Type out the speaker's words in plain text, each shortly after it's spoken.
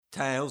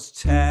Tales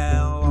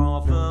tell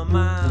of a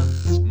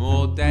man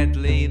more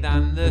deadly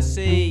than the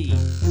sea.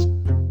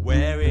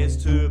 Where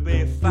is to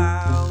be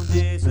found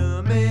is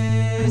a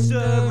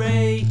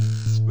mystery.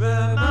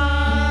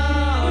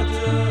 Ramada,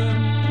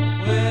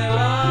 where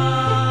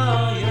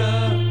are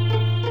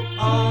you?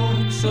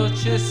 On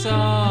such a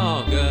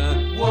saga,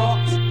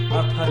 What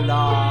a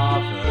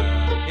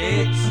palaver!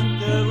 It's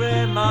the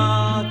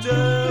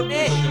Ramada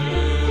issue.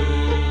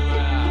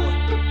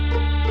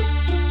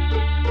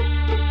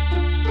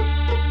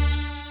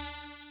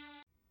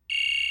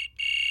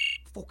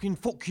 Fucking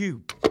fuck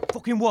you.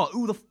 Fucking what?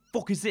 Who the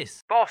fuck is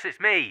this? Boss, it's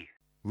me.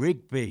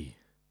 Rigby.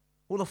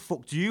 What the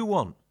fuck do you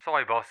want?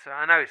 Sorry, boss,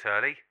 I know it's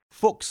early.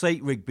 Fuck's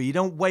sake, Rigby, you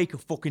don't wake a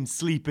fucking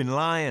sleeping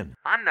lion.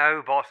 I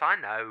know, boss, I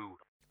know.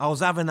 I was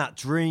having that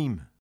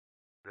dream.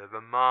 The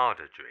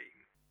Ramada dream.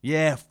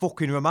 Yeah,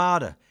 fucking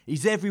Ramada.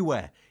 He's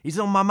everywhere. He's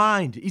on my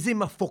mind. He's in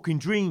my fucking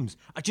dreams.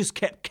 I just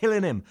kept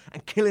killing him.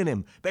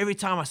 But every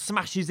time I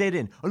smash his head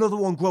in, another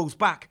one grows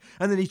back.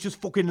 And then he's just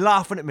fucking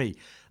laughing at me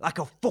like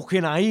a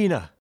fucking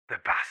hyena. The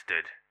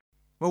bastard.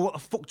 Well, what the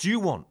fuck do you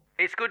want?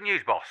 It's good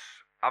news, boss.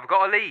 I've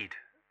got a lead.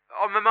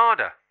 On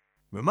Ramada.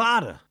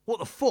 Ramada? What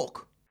the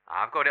fuck?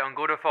 I've got it on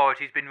good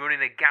authority. He's been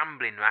running a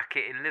gambling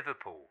racket in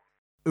Liverpool.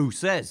 Who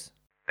says?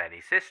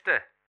 Benny's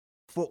sister.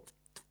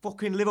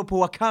 Fucking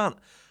Liverpool, I can't.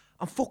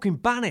 I'm fucking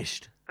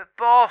banished. But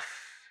boss,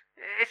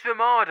 it's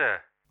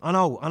Ramada. I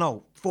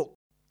know. Fuck.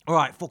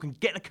 Alright, fucking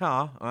get in the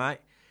car,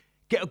 alright?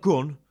 Get a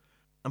gun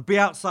and be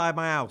outside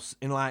my house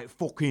in like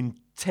fucking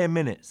 10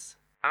 minutes.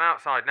 I'm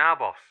outside now,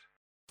 boss.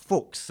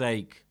 Fuck's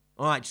sake.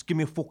 Alright, just give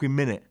me a fucking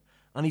minute.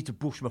 I need to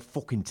brush my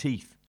fucking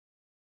teeth.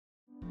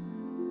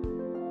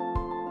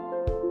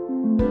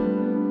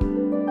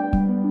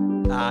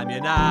 I'm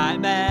your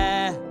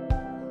nightmare.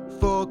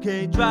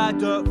 Fucking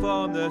dragged up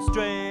from the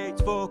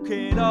streets.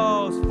 Fucking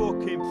hoes,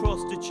 fucking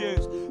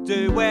prostitutes.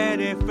 Do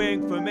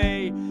anything for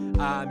me.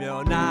 I'm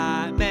your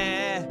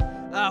nightmare.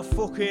 I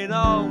fucking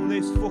own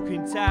this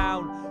fucking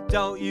town.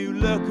 Don't you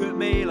look at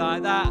me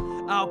like that.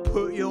 I'll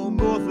put your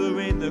mother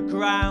in the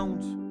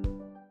ground.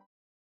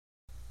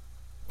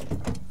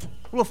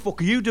 What the fuck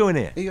are you doing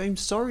here? Hey, I'm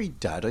sorry,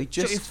 Dad, I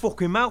just... Shut your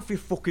fucking mouth, you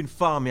fucking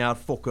farmyard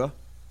fucker.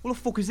 What the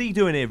fuck is he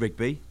doing here,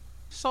 Rigby?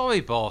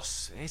 Sorry,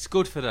 boss. It's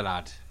good for the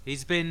lad.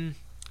 He's been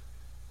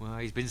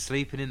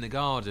sleeping in the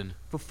garden.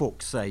 For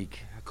fuck's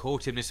sake. I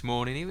caught him this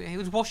morning. He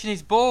was washing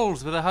his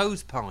balls with a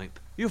hose pipe.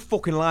 You're a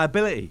fucking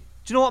liability.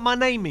 Do you know what my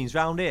name means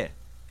round here?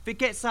 If it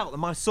gets out that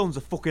my son's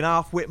a fucking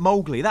half-wit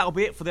Mowgli, that'll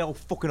be it for the whole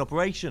fucking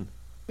operation.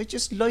 I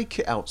just like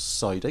it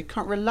outside. I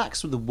can't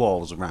relax with the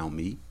walls around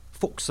me.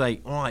 Fuck's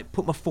sake. Alright,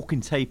 put my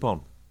fucking tape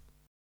on.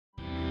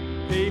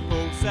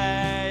 People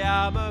say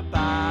I'm a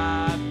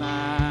bad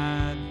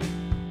man.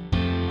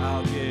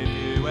 I'll give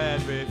you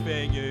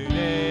everything you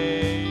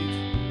need.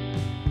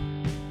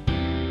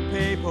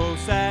 People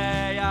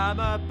say I'm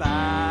a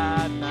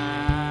bad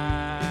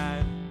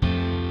man.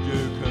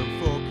 You can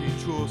fucking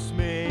trust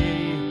me.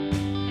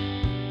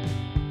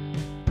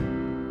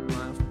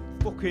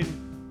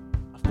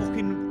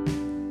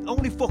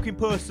 Only fucking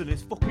person in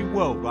this fucking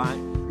world, right,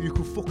 who you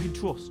can fucking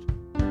trust.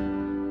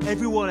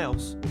 Everyone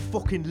else will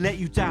fucking let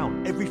you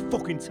down every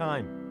fucking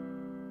time.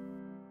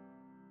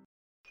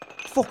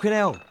 Fucking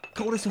hell,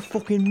 call this a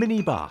fucking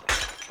minibar.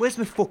 Where's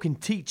my fucking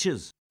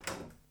teachers?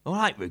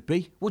 Alright,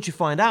 Rigby, what'd you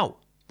find out?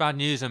 Bad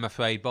news, I'm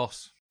afraid,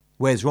 boss.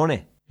 Where's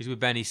Ronnie? He's with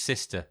Benny's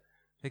sister.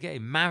 They're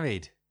getting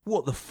married.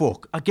 What the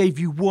fuck? I gave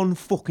you one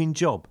fucking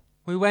job.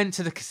 We went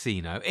to the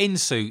casino, in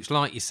suits,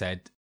 like you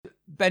said.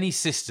 Benny's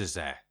sister's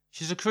there.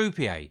 She's a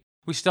croupier.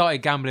 We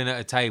started gambling at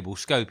a table,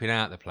 scoping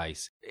out the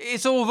place.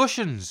 It's all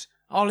Russians.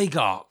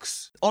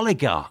 Oligarchs.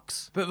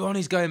 Oligarchs? But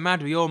Ronnie's going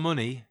mad with your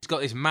money. He's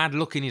got this mad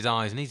look in his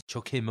eyes and he's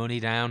chucking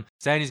money down,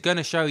 saying he's going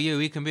to show you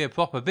he can be a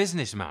proper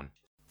businessman.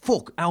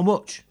 Fuck, how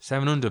much?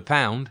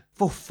 £700.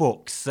 For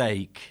fuck's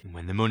sake. And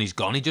when the money's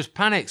gone, he just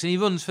panics and he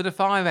runs for the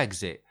fire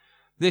exit.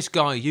 This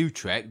guy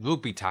Utrecht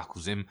rugby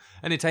tackles him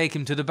and they take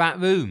him to the back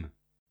room.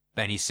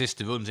 Benny's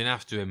sister runs in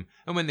after him,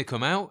 and when they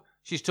come out,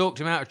 she's talked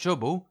him out of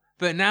trouble,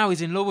 but now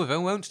he's in love with her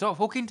and won't stop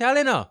fucking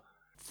telling her.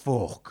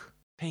 Fuck.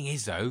 Thing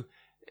is, though,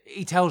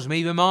 he tells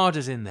me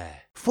Ramada's in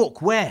there.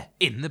 Fuck, where?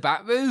 In the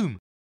back room.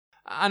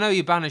 I know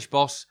you're banished,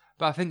 boss,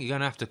 but I think you're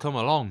going to have to come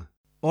along.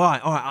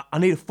 Alright, I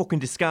need a fucking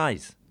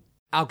disguise.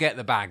 I'll get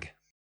the bag.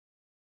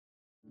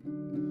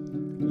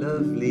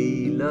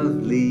 Lovely,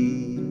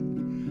 lovely,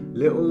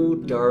 little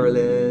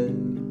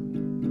darling.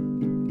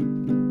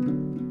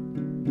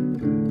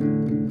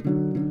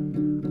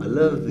 I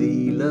love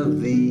thee,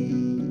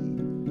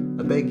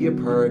 I beg your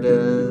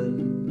pardon.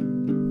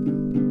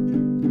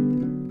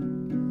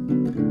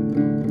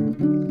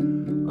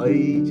 I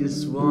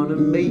just wanna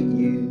mate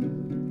you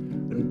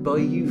and buy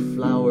you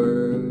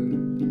flowers.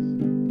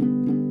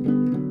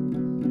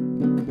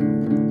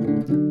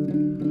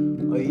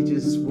 I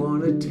just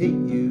wanna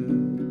take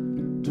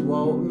you to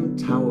Alton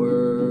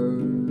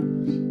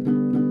Towers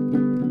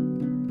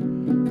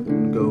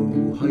and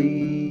go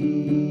high.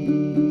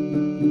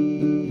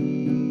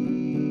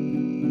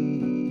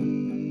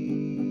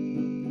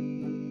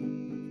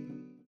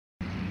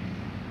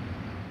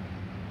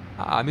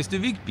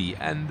 Mr. Rigby,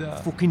 and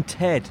Fucking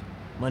Ted.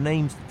 My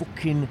name's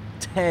fucking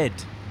Ted.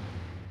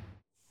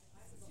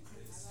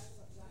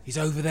 he's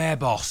over there,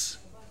 boss.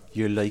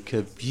 You're like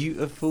a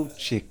beautiful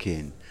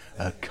chicken,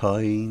 a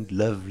kind,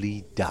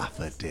 lovely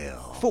daffodil.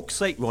 Fuck's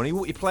sake, Ronnie,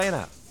 what are you playing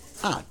at?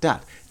 Ah,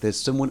 Dad, there's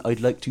someone I'd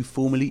like to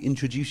formally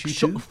introduce you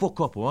Shut to. the fuck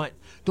up, alright?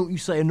 Don't you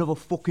say another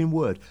fucking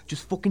word.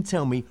 Just fucking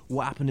tell me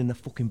what happened in the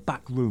fucking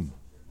back room.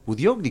 Well,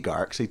 the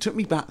Oligarchs, they took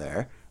me back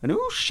there, and they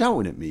were all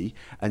shouting at me,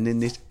 and then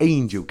this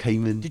angel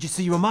came and... Did you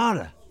see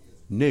Ramada?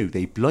 No,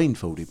 they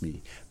blindfolded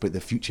me, but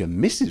the future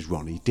Mrs.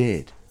 Ronnie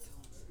did.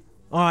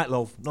 Alright,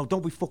 love. No,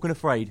 don't be fucking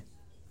afraid.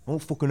 I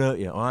won't fucking hurt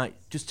you, alright?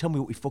 Just tell me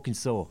what you fucking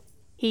saw.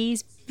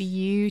 He's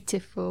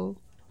beautiful.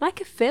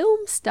 Like a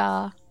film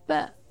star,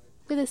 but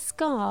with a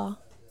scar.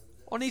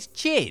 On his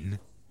chin?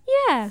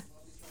 Yeah.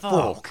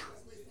 Fuck.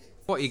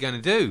 What are you going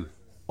to do?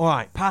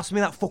 Alright, pass me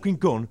that fucking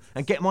gun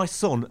and get my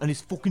son and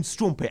his fucking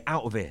strumpet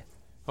out of here.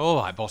 All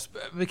right, boss,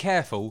 be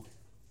careful.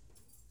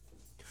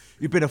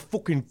 You've been a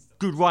fucking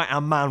good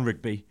right-hand man,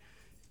 Rigby.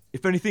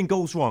 If anything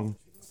goes wrong,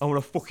 I want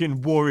a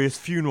fucking warrior's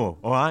funeral,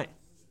 alright?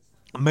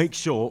 And make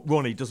sure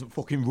Ronnie doesn't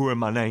fucking ruin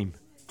my name.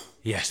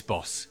 Yes,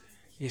 boss.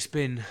 It's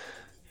been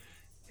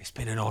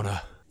an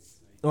honour.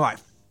 Alright,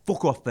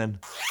 fuck off then.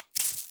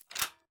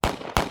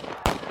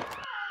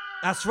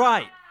 That's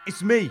right,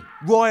 it's me,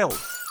 Royal.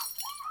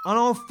 I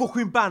know I'm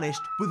fucking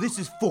banished, but this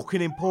is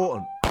fucking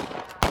important.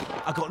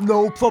 I got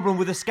no problem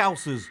with the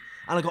Scousers,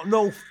 and I got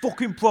no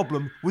fucking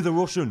problem with the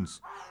Russians.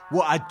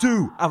 What I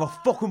do have a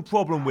fucking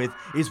problem with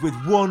is with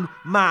one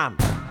man.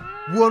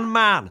 One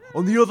man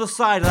on the other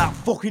side of that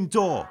fucking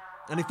door.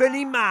 And if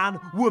any man,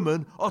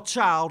 woman, or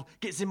child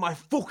gets in my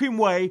fucking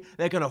way,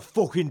 they're gonna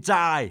fucking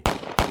die.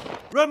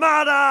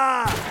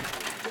 Ramada!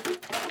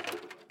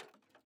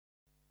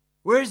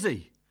 Where is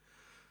he?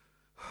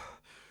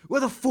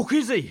 Where the fuck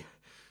is he?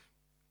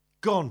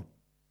 Gone.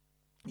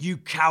 You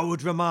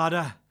coward,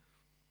 Ramada.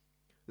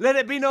 Let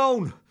it be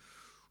known.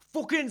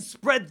 Fucking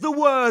spread the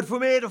word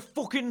from here to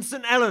fucking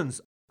St. Helens.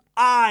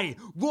 I,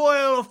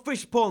 Royal of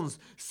Fish Ponds,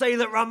 say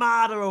that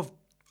Ramada of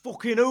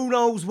fucking who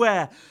knows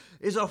where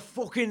is a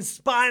fucking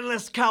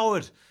spineless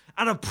coward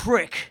and a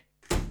prick.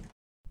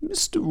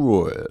 Mr.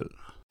 Royal,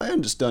 I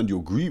understand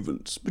your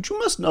grievance, but you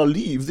must now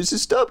leave this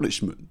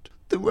establishment.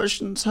 The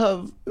Russians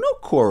have no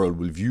quarrel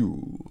with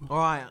you.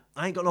 Alright,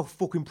 I ain't got no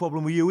fucking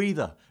problem with you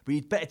either, but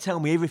you'd better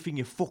tell me everything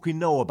you fucking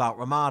know about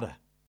Ramada.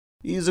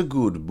 He's a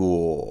good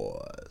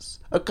boss,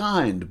 a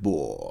kind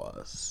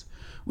boss.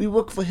 We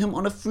work for him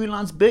on a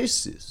freelance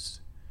basis.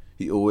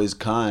 He always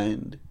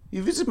kind. He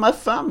visit my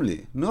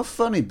family, no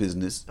funny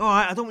business.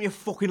 Alright, I don't want your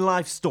fucking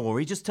life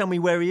story, just tell me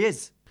where he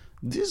is.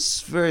 This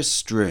very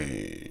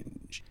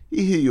strange.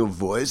 He hear your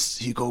voice,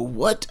 he go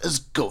white as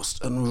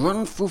ghost and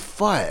run through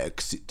fire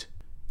exit.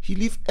 He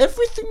leave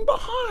everything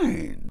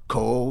behind.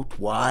 Coat,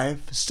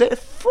 wife, safe,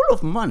 full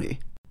of money.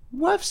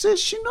 Wife says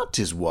she not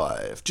his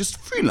wife, just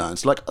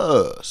freelance like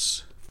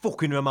us.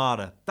 Fucking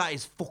Ramada, that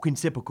is fucking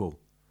typical.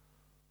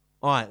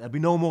 Alright, there'll be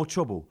no more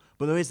trouble,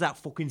 but there is that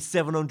fucking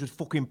 700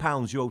 fucking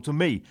pounds you owe to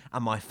me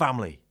and my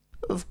family.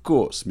 Of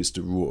course,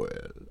 Mr.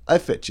 Royal. I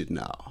fetch it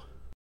now.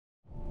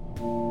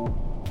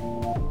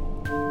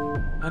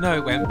 I know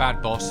it went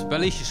bad, boss, but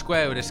at least you're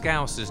square with the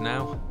Scousers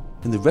now.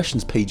 And the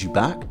Russians paid you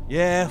back?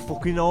 Yeah,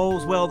 fucking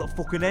all's well that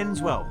fucking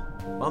ends well.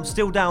 But I'm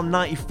still down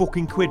 90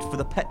 fucking quid for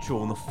the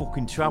petrol and the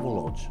fucking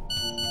travel lodge.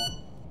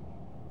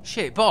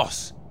 Shit,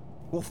 boss.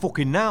 What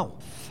fucking now?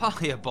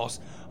 Fire, boss.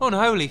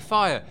 Unholy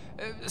fire.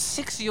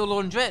 6 of your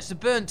laundrettes are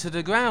burnt to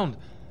the ground.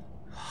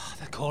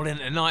 They're calling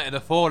it the night of the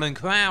fallen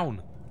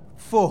crown.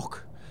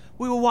 Fuck.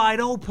 We were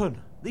wide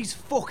open. These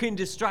fucking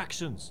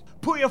distractions.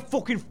 Put your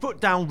fucking foot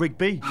down,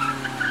 Rigby.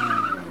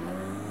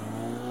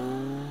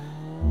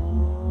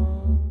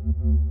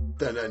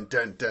 Dun dun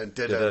dun dun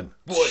dun dun.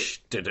 Boy. It's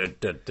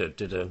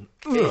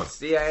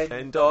the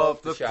end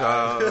of the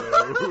show.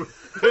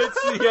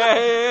 It's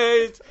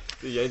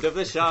the end of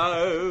the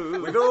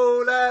show. We've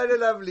all had a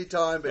lovely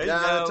time, but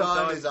now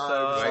time is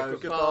over. So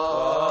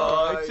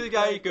goodbye.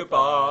 Say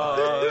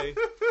goodbye.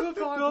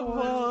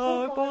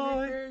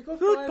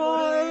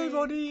 Goodbye,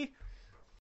 Ronnie.